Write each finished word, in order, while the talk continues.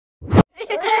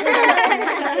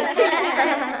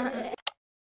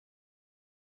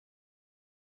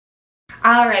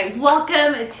All right,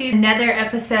 welcome to another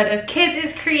episode of Kids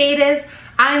is Creatives.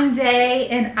 I'm Day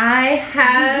and I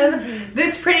have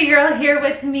this pretty girl here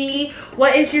with me.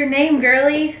 What is your name,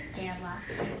 girly?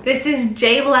 Jayla. This is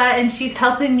Jayla and she's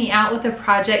helping me out with a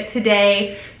project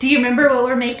today. Do you remember what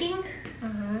we're making?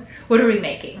 What are we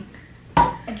making?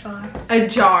 A jar. A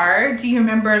jar. Do you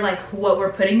remember like what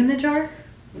we're putting in the jar?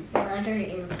 Water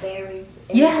and berries.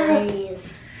 Yeah.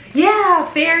 Yeah,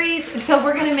 fairies. So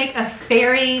we're gonna make a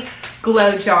fairy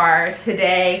glow jar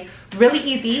today. Really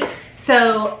easy.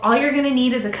 So all you're gonna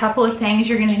need is a couple of things.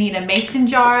 You're gonna need a mason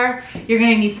jar. You're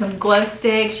gonna need some glow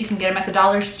sticks. You can get them at the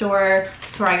dollar store.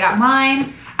 That's where I got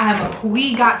mine.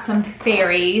 We got some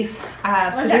fairies.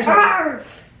 So there's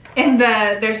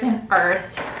there's an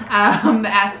earth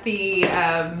at the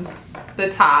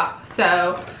top.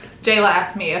 So Jayla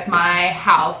asked me if my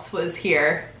house was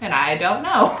here, and I don't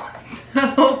know.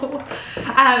 So,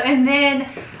 and then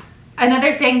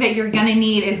another thing that you're gonna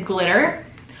need is glitter,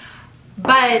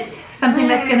 but something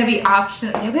that's gonna be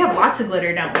optional. Yeah, we have lots of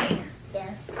glitter, don't we?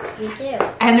 Yes, we do.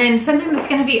 And then something that's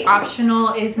gonna be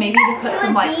optional is maybe to put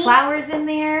some like flowers in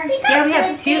there. Yeah, we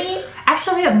have two.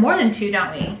 Actually, we have more than two,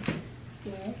 don't we?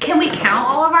 Yeah. Can we count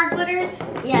all of our glitters?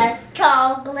 Yes,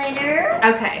 tall glitter.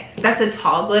 Okay, that's a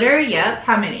tall glitter. Yep.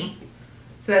 How many?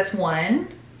 So that's 1,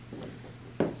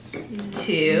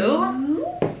 2,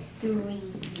 3.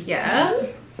 yeah.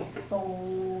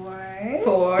 4.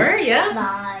 4, yeah.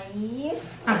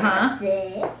 5.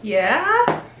 6.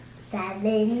 Yeah.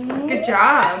 7. Good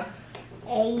job.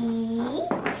 8.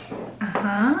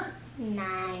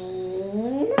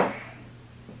 9.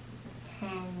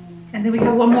 10. And then we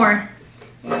got one more.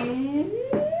 10.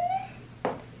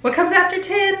 What comes after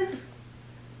 10?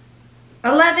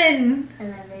 11.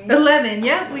 11,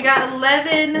 yep. We got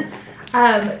 11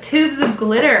 tubes of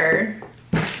glitter.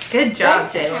 Good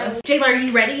job, Jayla. Jayla, are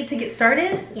you ready to get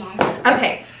started? Yes.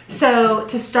 Okay, so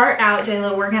to start out,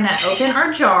 Jayla, we're gonna open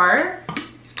our jar.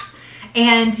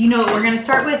 And you know what we're gonna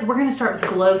start with? We're gonna start with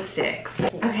glow sticks.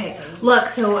 Okay, look,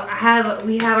 so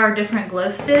we have our different glow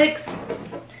sticks.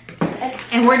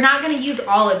 And we're not gonna use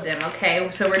all of them, okay?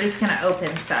 So we're just gonna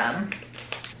open some.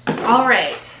 All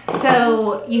right,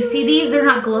 so you see these? They're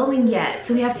not glowing yet,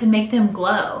 so we have to make them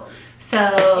glow.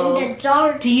 So, in the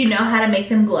dark. Do you know how to make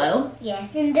them glow?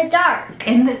 Yes, in the dark.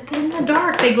 In the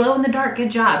dark, they glow in the dark, good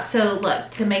job. So look,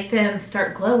 to make them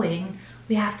start glowing,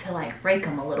 we have to like break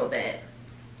them a little bit.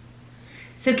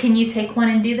 So can you take one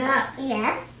and do that?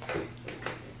 Yes.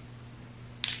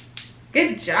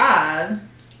 Good job.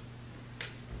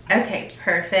 Okay,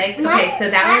 perfect. Okay, so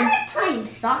that one. I like playing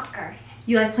soccer.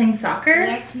 You like playing soccer?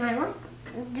 Yes, my one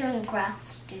doing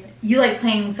crafts too. You like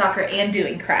playing soccer and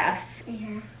doing crafts?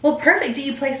 Yeah. Well, perfect. Do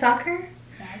you play soccer?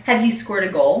 Yes. Have you scored a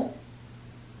goal?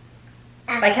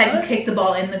 Like, have you kicked the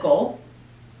ball in the goal?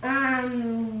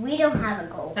 We don't have a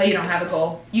goal. Oh, you don't have a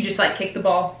goal. You just like kick the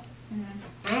ball.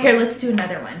 Mm-hmm. Here, let's do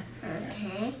another one.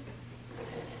 Okay.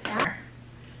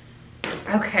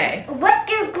 Okay. What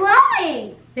is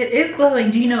glowing? It is glowing.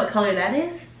 Do you know what color that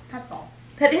is? Purple.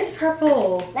 That is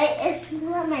purple. Like, it's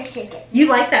not my chicken. You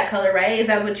like that color, right? Is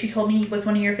that what you told me was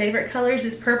one of your favorite colors,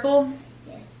 is purple?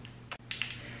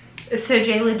 Yes. So,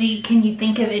 Jayla, can you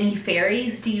think of any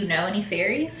fairies? Do you know any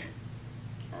fairies?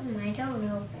 I don't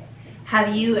know.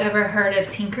 Have you ever heard of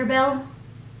Tinkerbell?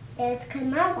 It's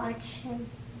because I watch him.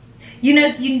 Do you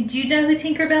know who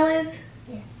Tinkerbell is?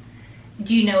 Yes.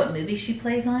 Do you know what movie she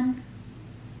plays on?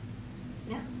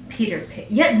 No. Peter Pan.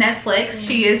 Yeah, Netflix.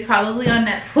 She is probably on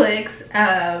Netflix.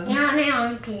 Yeah,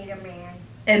 on Peter Man.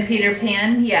 And Peter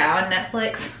Pan, yeah, on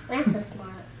Netflix. That's so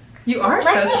smart. You are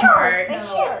so smart.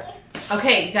 That's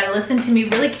Okay, you gotta listen to me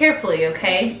really carefully,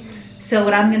 okay? So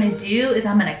what I'm gonna do is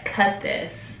I'm gonna cut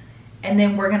this, and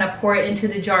then we're gonna pour it into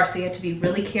the jar, so you have to be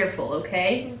really careful,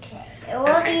 okay? Okay. It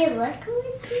will be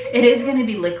liquid? It is gonna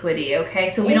be liquidy, okay?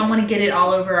 So we don't wanna get it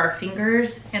all over our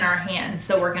fingers and our hands.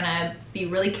 So we're gonna be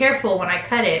really careful when I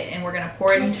cut it, and we're gonna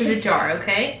pour it into the jar,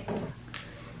 okay?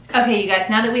 Okay, you guys,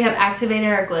 now that we have activated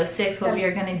our glow sticks, what we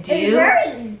are gonna do... It's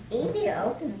very easy to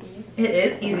open these. It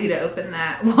is easy to open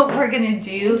that. What we're gonna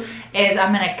do is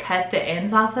I'm gonna cut the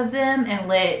ends off of them and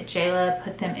let Jayla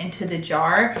put them into the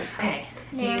jar. Okay,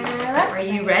 are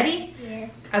you ready?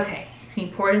 Yes. Okay, can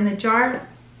you pour it in the jar?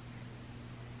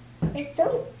 It's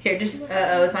so... Here, just,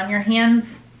 it's on your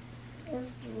hands. It's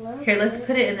Here, let's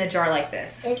put it in the jar like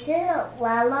this. Is it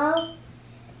yellow?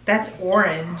 That's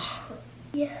orange.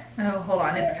 Yeah. Oh, hold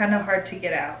on, it's kind of hard to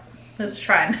get out. Let's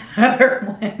try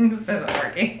another one. This isn't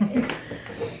working.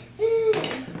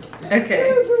 Okay.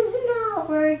 This is not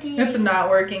working. It's not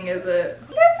working, is it?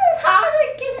 This is hard to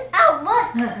get out.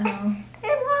 Look. Uh-oh.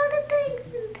 There's a lot of things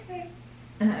in there.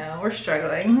 Uh-oh, we're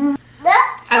struggling. That's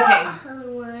Okay,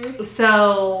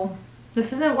 so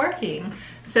this isn't working.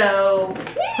 So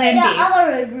plan The B.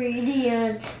 other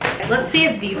ingredient. Let's see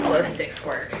if these glow sticks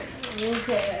work.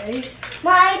 Okay.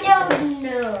 I don't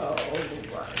know.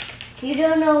 You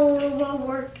don't know it will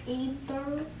work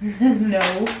either?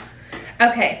 No.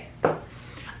 Okay. All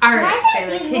right, I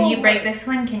Jayla, think can you it break this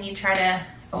one? Can you try to?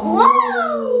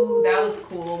 Whoa! That was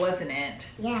cool, wasn't it?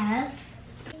 Yes.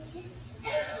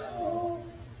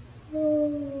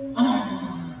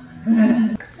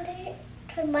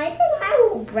 I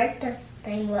will break this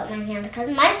thing with my hand because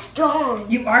mine's strong.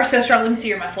 You are so strong. Let me see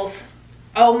your muscles.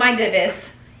 Oh my goodness,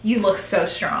 you look so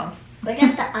strong. Look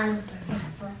at the under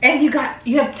muscle. And you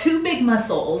have two big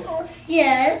muscles.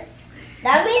 Yes.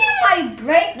 That means I might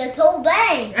break this whole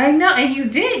thing. I know, and you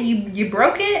did. You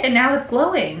broke it, and now it's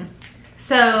glowing.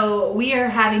 So we are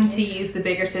having to use the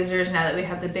bigger scissors now that we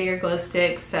have the bigger glow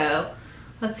sticks. So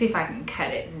let's see if I can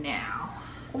cut it now.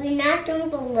 We're not doing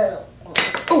the little one.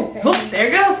 Oh, there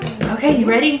it goes. Okay, you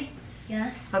ready?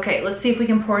 Yes. Okay, let's see if we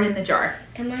can pour it in the jar.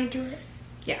 Can I do it?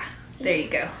 Yeah, there you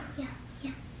go. Yeah.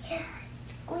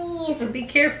 Squeeze. So be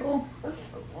careful. Just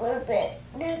a little bit.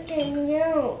 Not getting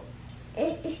out.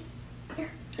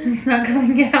 It's not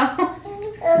coming out. A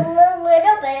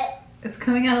little bit. It's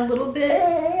coming out a little bit.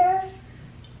 Yes.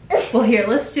 Well, here,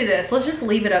 let's do this. Let's just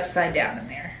leave it upside down in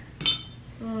there.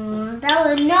 That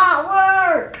would not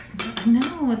work.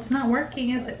 No, it's not working,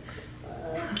 is it?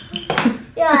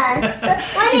 Yes.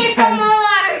 I need some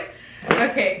more.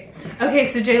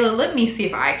 Okay, so Jayla, let me see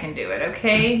if I can do it,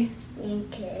 okay?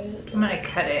 Okay. I'm gonna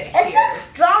cut it It's here. too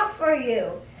strong for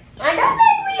you. I don't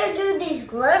think we can do these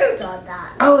glitters on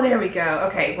that. Oh, there we go.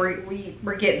 Okay,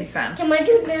 we're getting some. Can I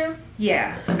do it now?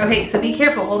 Yeah. Okay, so be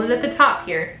careful. Hold it at the top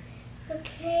here.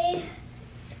 Okay.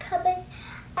 It's coming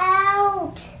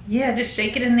out. Yeah, just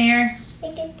shake it in there.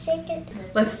 Shake it.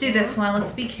 Let's do this one.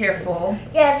 Let's be careful.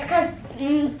 Yes, because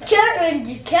children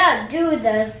can't do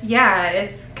this. Yeah,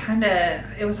 it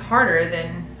was harder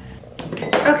than...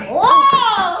 Okay.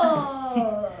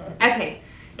 Whoa! Okay,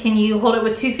 can you hold it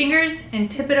with 2 fingers and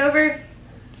tip it over?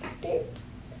 It's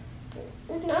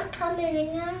not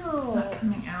coming out. It's not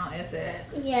coming out, is it?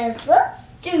 Yes, let's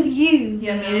do you.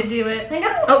 You want me to do it? I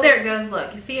know. Oh, there it goes.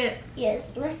 Look, you see it? Yes,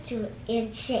 let's do it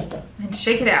and shake it. And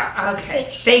shake it out. Okay,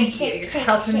 Shake, thank you. You're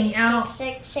helping me out.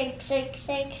 Shake. Okay,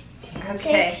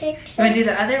 shake, you want to do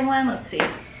the other one? Let's see.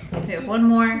 We have one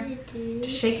more.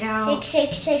 Just shake out.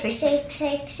 Shake. We are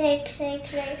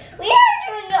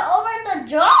doing it over the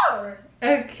jar.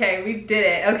 Okay, we did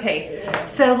it. Okay,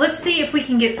 so let's see if we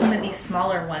can get some of these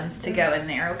smaller ones to go in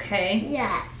there, okay?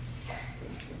 Yes.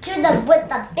 With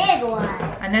the big one.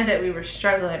 I know that we were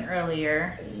struggling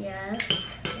earlier. Yes.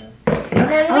 Oh,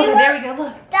 there we go,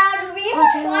 look. Dad, we Oh, were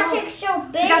Jayla, watching look. so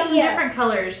big. We got some different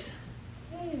colors.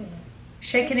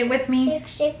 Shaking it with me.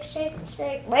 Shake.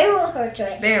 Wait, we'll hurt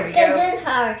it. There we Because go. it's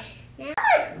hard. Now, you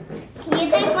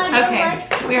think Okay,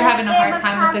 we're having a hard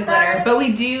time with the glitter, but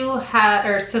we do have,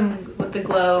 or some with the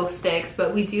glow sticks,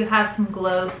 but we do have some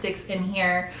glow sticks in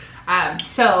here.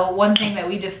 So one thing that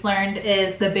we just learned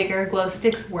is the bigger glow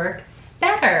sticks work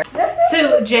better.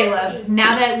 So Jayla,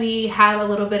 now that we have a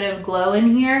little bit of glow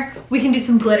in here, we can do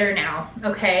some glitter now,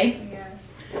 okay? Yes.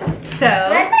 So,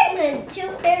 I think there's 2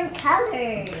 favorite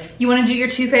colors. you want to do your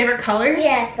 2 favorite colors?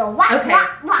 Yes, so lot.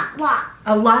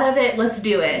 A lot of it, let's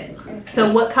do it.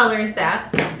 So what color is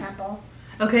that? Purple.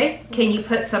 Okay, can you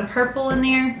put some purple in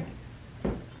there?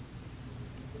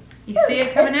 You see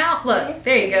it coming out? Look,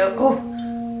 there you go. Oh.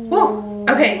 Whoa.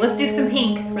 Okay, let's do some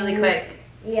pink really quick.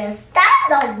 Yes,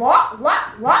 that's a lot.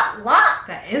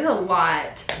 That is a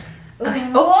lot. Okay.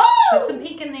 Whoa. Oh, put some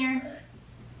pink in there.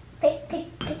 Pick.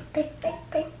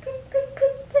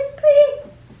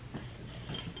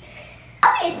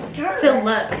 So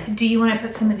look, do you want to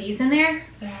put some of these in there?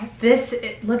 Yes.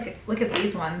 Look at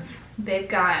these ones. They've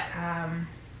got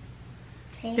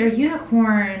they're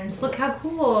unicorns. Look how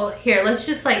cool. Here, let's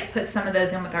just like put some of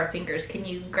those in with our fingers. Can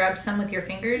you grab some with your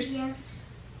fingers? Yes.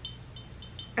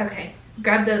 Okay,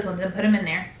 grab those ones and put them in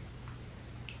there.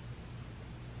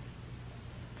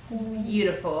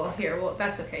 Beautiful. Here, well,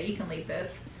 that's okay. You can leave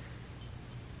those.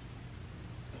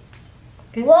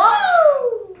 Good.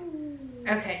 Whoa!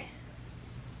 Okay.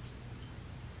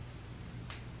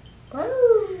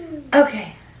 Whoa.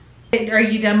 Okay. Are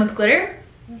you done with glitter?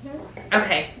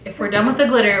 Okay. If we're done with the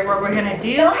glitter, what we're gonna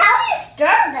do? So how do you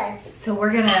stir this? So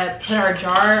we're gonna put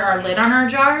our lid on our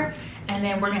jar, and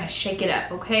then we're gonna shake it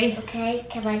up. Okay? Okay.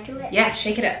 Can I do it? Yeah.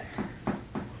 Shake it up.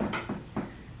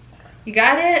 You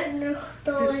got it? No.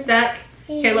 Is it stuck?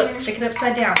 Here, look. Shake it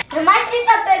upside down. And my feet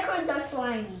are big ones are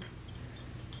slimy.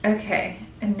 Okay,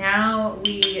 and now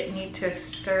we need to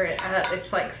stir it up.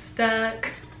 It's like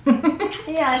stuck.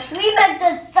 Yes, we make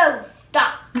this so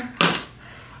stuck.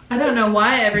 I don't know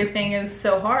why everything is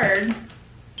so hard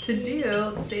to do.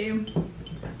 Let's see.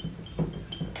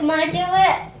 Can I do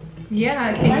it?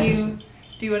 Yeah,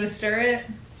 do you want to stir it?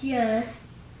 Yes.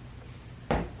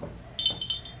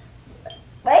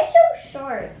 Why so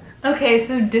short? Okay,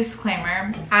 so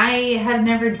disclaimer. I have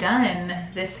never done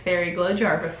this fairy glow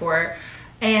jar before.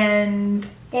 And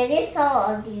Did you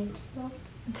saw on YouTube?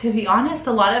 to be honest,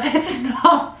 a lot of it's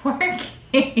not working.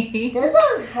 This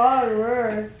is hard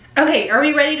work. Okay, are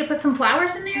we ready to put some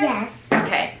flowers in there? Yes.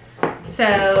 Okay,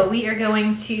 so we are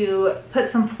going to put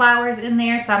some flowers in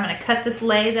there. So I'm going to cut this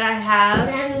lei that I have.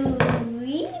 Then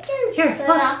we just Here, put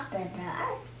look. up the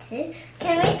dot too.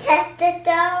 Can we test it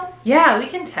though? Yeah, we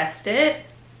can test it.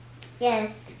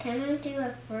 Yes. Can we do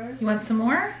it first? You want some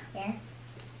more? Yes.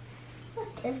 Look,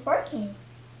 it's working.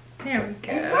 There we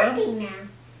go. It's working now.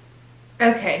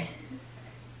 Okay.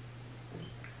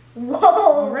 Whoa!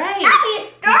 All right. How do you Does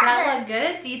start that look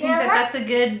this? good? Do you think Yeah, that that's a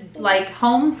good like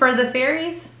home for the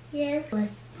fairies? Yes.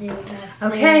 Let's do the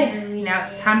Okay. fairy. Now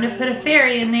it's time to put a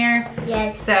fairy in there.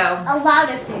 Yes. So A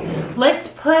lot of fairies. let's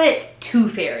put 2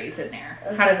 fairies in there.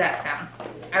 How does that sound?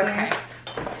 Okay.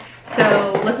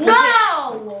 So let's look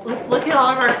at, No! let's look at all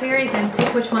of our fairies and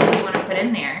pick which ones we want to put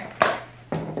in there.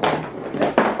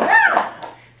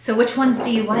 So which ones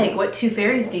do you like? What 2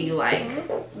 fairies do you like?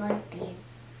 Like these.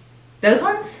 Those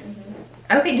ones?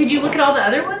 Okay, did you look at all the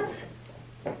other ones?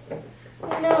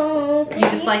 No. You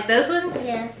just like those ones?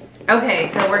 Yes. Okay,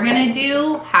 so we're gonna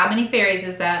do, how many fairies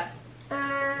is that? 3.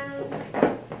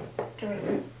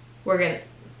 We're gonna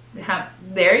have,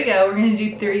 there you go, we're gonna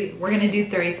do 3, we're gonna do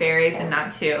 3 fairies and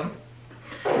not 2.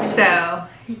 So,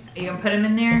 you gonna put them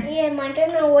in there? Yeah, I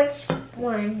don't know which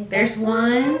one. There's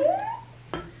 1,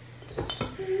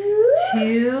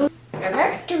 2, okay.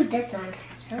 Let's do this one.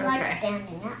 I like Okay.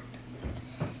 standing up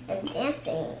and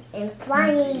dancing and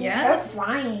flying. Yeah. We're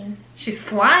flying. She's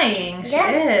flying, she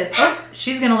Yes. is. Oh,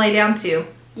 she's gonna lay down too.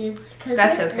 Yes, 'cause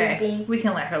That's we're okay. sleeping. We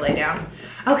can let her lay down.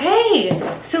 Okay,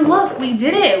 so look, we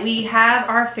did it. We have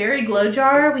our fairy glow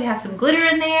jar. We have some glitter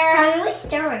in there. Can we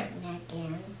stir it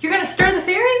again? You're gonna stir the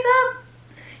fairies up?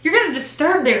 You're gonna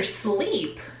disturb their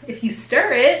sleep if you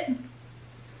stir it.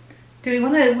 Do we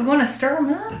wanna stir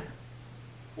them up?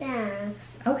 Yes.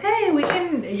 Okay,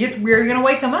 we're gonna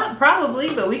wake them up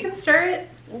probably, but we can stir it.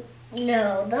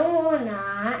 No, then we're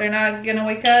not. They're not gonna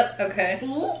wake up? Okay.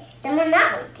 See? Then we're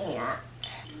not waking up.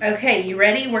 Okay, you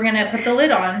ready? We're gonna put the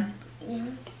lid on. Yes.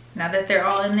 Now that they're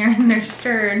all in there and they're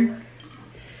stirred.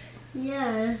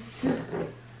 Yes.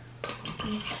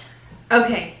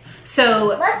 Okay,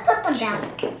 so Let's put them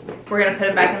down. we're gonna put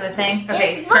them back in the thing.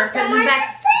 Okay, Yes, start look, putting them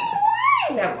back.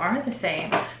 The That are the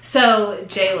same. So,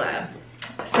 Jayla,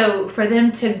 so for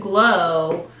them to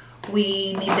glow,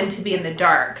 we need them to be in the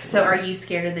dark. So are you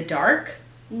scared of the dark?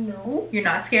 No. You're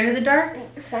not scared of the dark?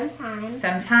 Sometimes.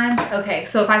 Sometimes? Okay,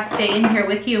 so if I stay in here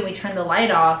with you and we turn the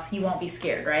light off, you won't be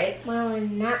scared, right? I will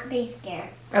not be scared.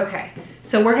 Okay,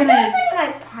 so we're I gonna think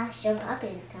my passion puppy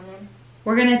is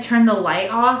coming. turn the light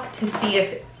off to see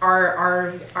if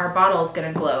our bottle is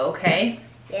gonna glow, okay?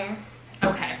 Yes.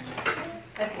 Okay.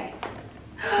 Okay.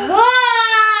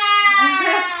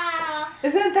 Wow!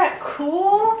 Isn't that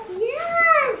cool?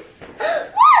 Yes! Look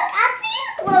at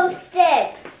these glow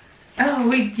sticks!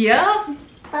 Oh, yeah?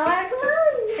 They are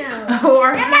glowing now. Oh,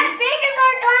 our And my fingers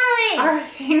are glowing! Our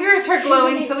fingers are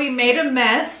glowing, so we made a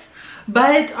mess,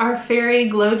 but our fairy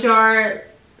glow jar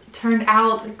turned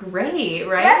out great,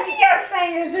 right? Yes, your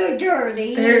fingers are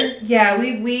dirty. Yeah,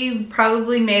 we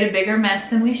probably made a bigger mess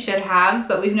than we should have,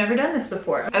 but we've never done this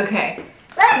before. Okay,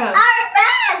 That's so our best!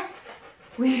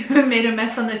 we made a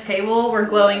mess on the table. We're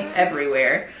glowing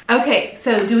everywhere. Okay,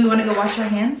 so do we want to go wash our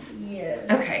hands? Yes.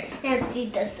 Okay, Let's see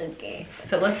this again.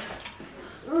 so let's...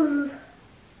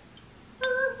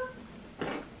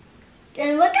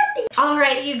 And look at these. All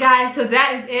right, you guys, so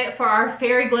that is it for our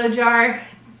fairy glow jar.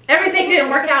 Everything didn't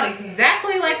work out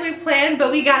exactly like we planned,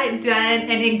 but we got it done and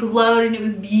it glowed and it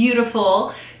was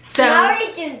beautiful. So, I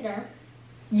already did this.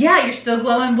 yeah, you're still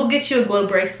glowing. We'll get you a glow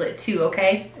bracelet too,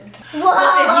 okay? Whoa!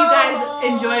 Well, if you guys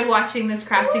enjoyed watching this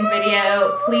crafting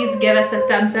video, please give us a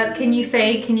thumbs up. Can you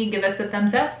give us a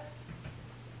thumbs up?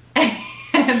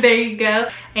 There you go.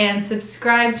 And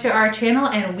subscribe to our channel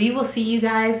and we will see you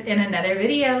guys in another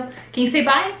video. Can you say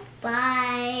bye?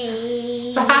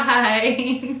 Bye.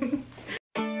 Bye.